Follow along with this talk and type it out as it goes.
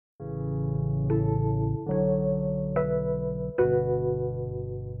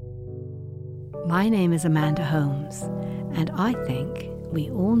My name is Amanda Holmes, and I think we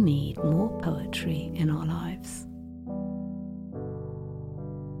all need more poetry in our lives.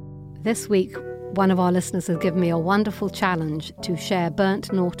 This week, one of our listeners has given me a wonderful challenge to share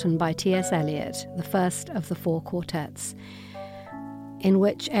Burnt Norton by T.S. Eliot, the first of the 4 quartets, in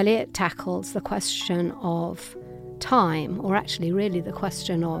which Eliot tackles the question of time, or actually really the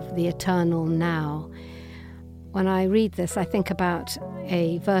question of the eternal now. When I read this, I think about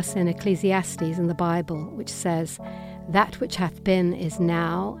a verse in Ecclesiastes in the Bible which says, "That which hath been is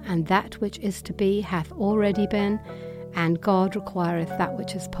now, and that which is to be hath already been, and God requireth that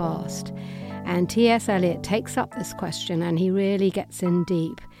which is past." And T.S. Eliot takes up this question and he really gets in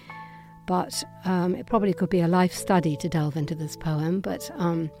deep. But it probably could be a life study to delve into this poem, but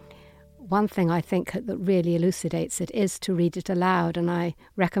one thing I think that really elucidates it is to read it aloud, and I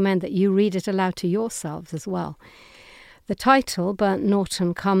recommend that you read it aloud to yourselves as well. The title, Burnt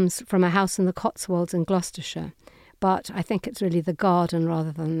Norton, comes from a house in the Cotswolds in Gloucestershire, but I think it's really the garden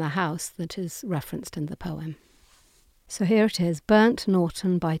rather than the house that is referenced in the poem. So here it is, Burnt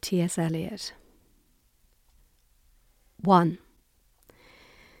Norton by T.S. Eliot. 1.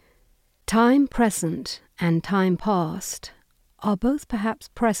 Time present and time past are both perhaps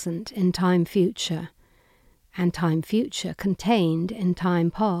present in time future, and time future contained in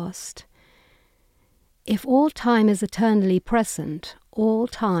time past. If all time is eternally present, all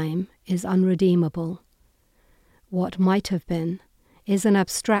time is unredeemable. What might have been is an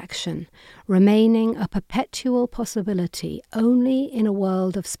abstraction, remaining a perpetual possibility only in a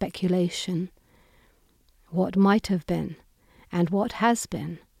world of speculation. What might have been, and what has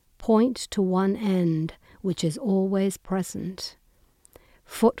been, point to one end, which is always present.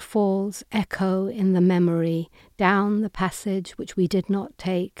 Footfalls echo in the memory, down the passage which we did not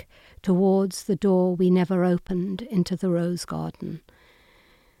take, towards the door we never opened into the rose garden.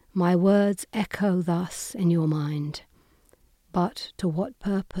 My words echo thus in your mind. But to what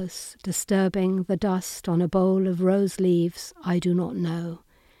purpose, disturbing the dust on a bowl of rose leaves, I do not know.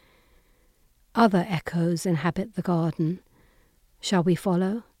 Other echoes inhabit the garden. Shall we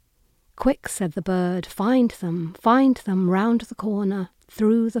follow? Quick, said the bird, find them round the corner,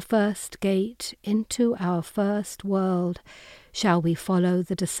 through the first gate, into our first world. Shall we follow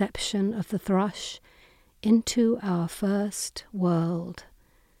the deception of the thrush? Into our first world.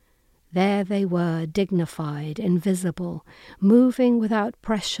 There they were, dignified, invisible, moving without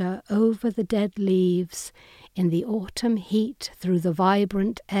pressure over the dead leaves, in the autumn heat through the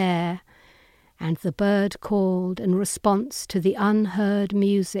vibrant air, and the bird called in response to the unheard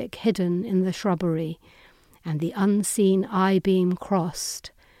music hidden in the shrubbery, and the unseen eye-beam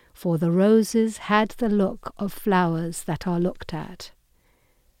crossed, for the roses had the look of flowers that are looked at.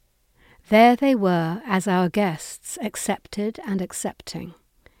 There they were as our guests, accepted and accepting.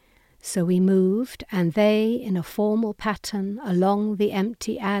 So we moved, and they, in a formal pattern, along the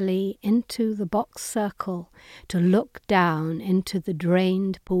empty alley into the box circle, to look down into the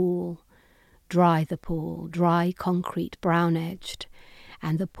drained pool. Dry the pool, dry concrete, brown-edged,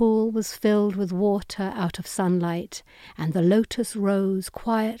 and the pool was filled with water out of sunlight, and the lotus rose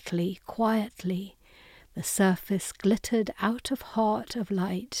quietly, quietly. The surface glittered out of heart of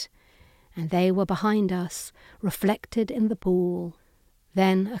light, and they were behind us, reflected in the pool.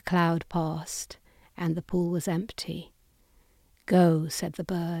 Then a cloud passed, and the pool was empty. Go, said the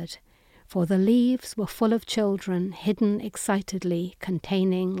bird, for the leaves were full of children, hidden excitedly,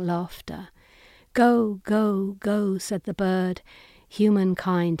 containing laughter. Go, go, go, said the bird.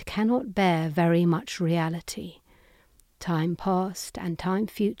 Humankind cannot bear very much reality. Time past and time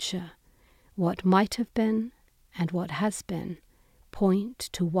future, what might have been and what has been, point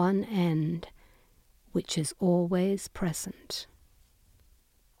to one end, which is always present.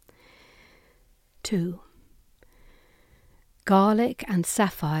 2. Garlic and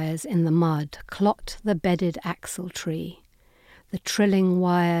sapphires in the mud clot the bedded axle tree. The trilling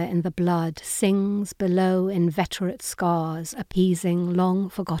wire in the blood sings below inveterate scars, appeasing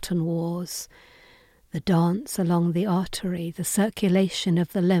long-forgotten wars. The dance along the artery, the circulation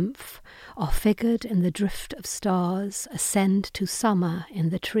of the lymph, are figured in the drift of stars, ascend to summer in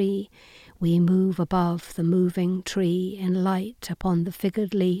the tree. We move above the moving tree in light upon the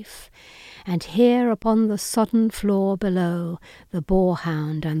figured leaf, and here upon the sodden floor below, the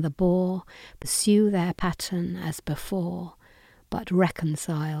boarhound and the boar pursue their pattern as before, but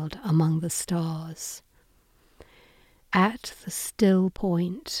reconciled among the stars. At the still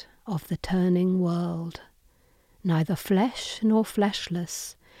point of the turning world, neither flesh nor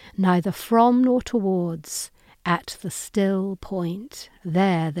fleshless, neither from nor towards, At the still point,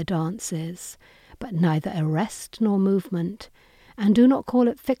 there the dance is, but neither arrest nor movement, and do not call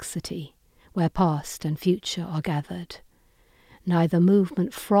it fixity, where past and future are gathered. Neither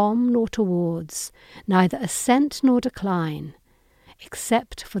movement from nor towards, neither ascent nor decline.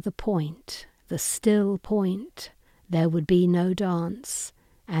 Except for the point, the still point, there would be no dance,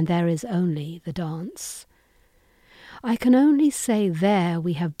 and there is only the dance. I can only say there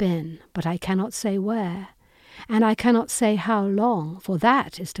we have been, but I cannot say where, and I cannot say how long, for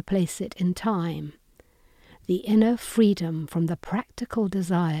that is to place it in time. The inner freedom from the practical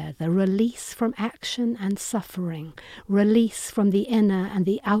desire, the release from action and suffering, release from the inner and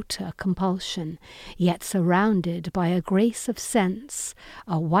the outer compulsion, yet surrounded by a grace of sense,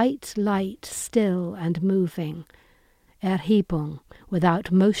 a white light still and moving, Erhebung,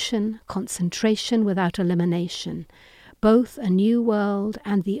 without motion, concentration without elimination, both a new world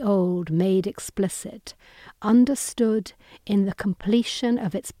and the old made explicit, understood in the completion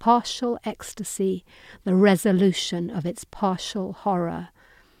of its partial ecstasy, the resolution of its partial horror.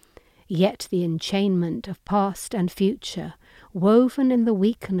 Yet the enchainment of past and future, woven in the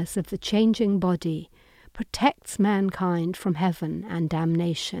weakness of the changing body, protects mankind from heaven and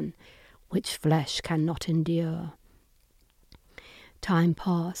damnation, which flesh cannot endure. Time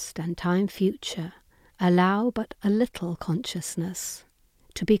past and time future allow but a little consciousness.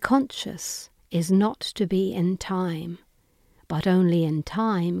 To be conscious is not to be in time, but only in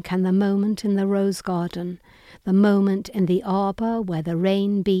time can the moment in the rose garden, the moment in the arbour where the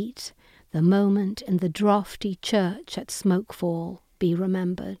rain beat, the moment in the draughty church at Smokefall be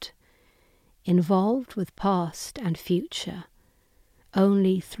remembered. Involved with past and future,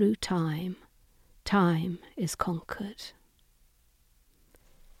 only through time, time is conquered.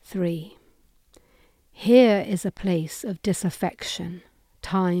 3. Here is a place of disaffection,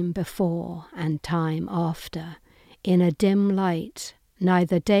 time before and time after, in a dim light,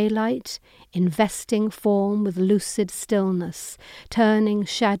 neither daylight, investing form with lucid stillness, turning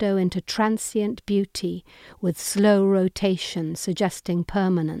shadow into transient beauty, with slow rotation suggesting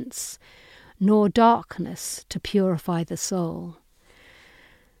permanence, nor darkness to purify the soul.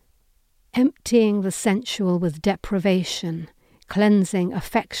 Emptying the sensual with deprivation, cleansing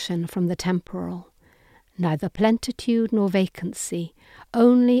affection from the temporal. Neither plenitude nor vacancy,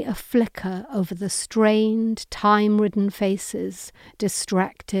 only a flicker over the strained, time-ridden faces,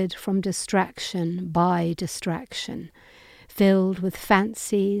 distracted from distraction by distraction, filled with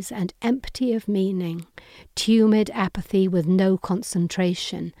fancies and empty of meaning, tumid apathy with no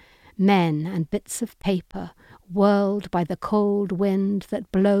concentration, men and bits of paper, whirled by the cold wind that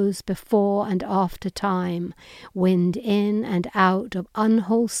blows before and after time, wind in and out of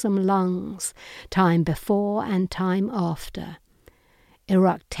unwholesome lungs, time before and time after.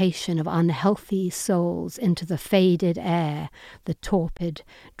 Eructation of unhealthy souls into the faded air, the torpid,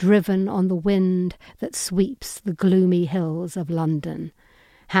 driven on the wind that sweeps the gloomy hills of London,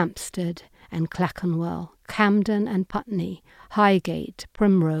 Hampstead and Clerkenwell, Camden and Putney, Highgate,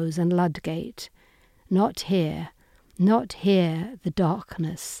 Primrose and Ludgate. Not here the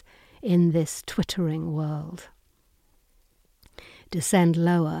darkness in this twittering world. Descend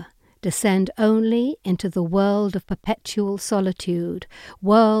lower, descend only into the world of perpetual solitude,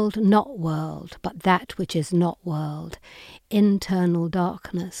 world not world, but that which is not world, internal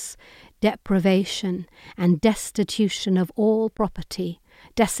darkness, deprivation and destitution of all property,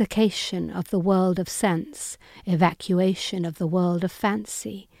 desiccation of the world of sense, evacuation of the world of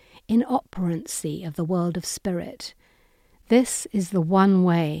fancy, inoperancy of the world of spirit. This is the one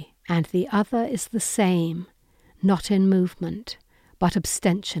way, and the other is the same, not in movement, but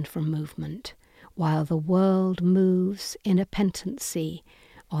abstention from movement, while the world moves in a penitency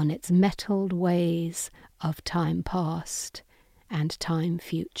on its metalled ways of time past and time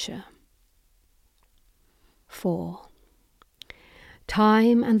future. 4.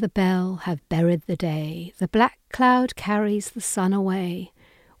 Time and the bell have buried the day, the black cloud carries the sun away.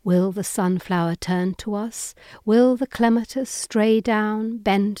 Will the sunflower turn to us? Will the clematis stray down,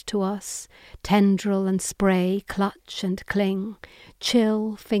 bend to us? Tendril and spray clutch and cling.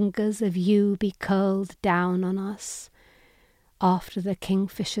 Chill fingers of you be curled down on us. After the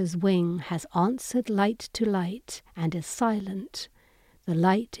kingfisher's wing has answered light to light and is silent, the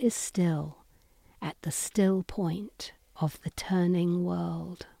light is still at the still point of the turning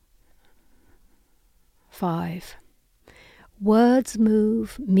world. 5. Words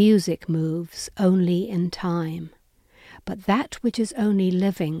move, music moves, only in time. But that which is only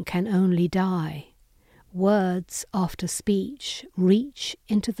living can only die. Words, after speech, reach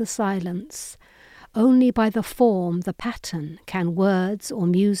into the silence. Only by the form, the pattern, can words or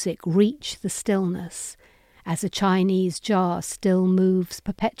music reach the stillness, as a Chinese jar still moves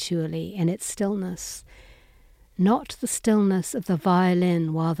perpetually in its stillness. Not the stillness of the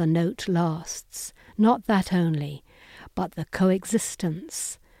violin while the note lasts, not that only, but the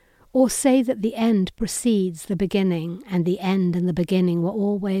coexistence. Or say that the end precedes the beginning, and the end and the beginning were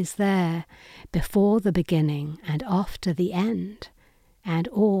always there, before the beginning and after the end, and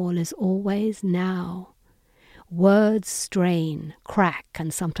all is always now. Words strain, crack,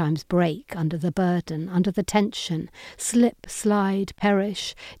 and sometimes break under the burden, under the tension, slip, slide,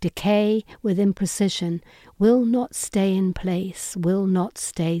 perish, decay with imprecision, will not stay in place, will not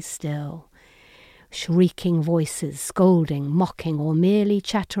stay still. Shrieking voices, scolding, mocking, or merely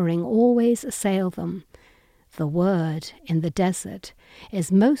chattering always assail them. The word, in the desert, is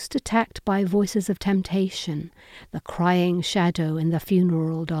most attacked by voices of temptation, the crying shadow in the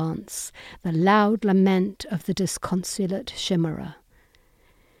funeral dance, the loud lament of the disconsolate shimmerer.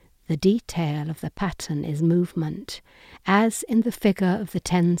 The detail of the pattern is movement, as in the figure of the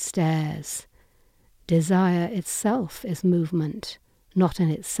 10 stairs. Desire itself is movement, not in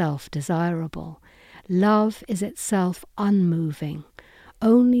itself desirable. Love is itself unmoving,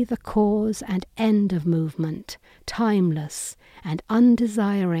 only the cause and end of movement, timeless and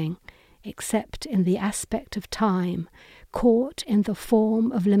undesiring, except in the aspect of time, caught in the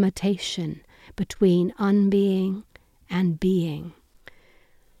form of limitation between unbeing and being.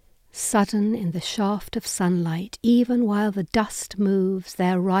 Sudden in the shaft of sunlight, even while the dust moves,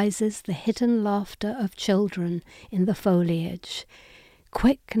 there rises the hidden laughter of children in the foliage.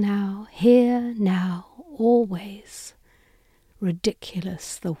 Quick now, here now, always.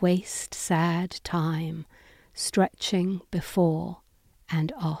 Ridiculous the waste sad time, stretching before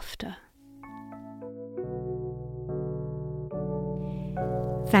and after.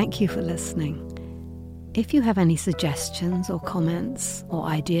 Thank you for listening. If you have any suggestions or comments or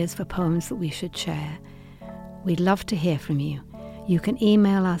ideas for poems that we should share, we'd love to hear from you. You can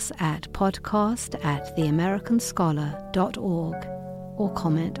email us at podcast@theamericanscholar.org or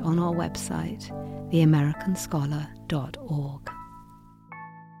comment on our website, theamericanscholar.org.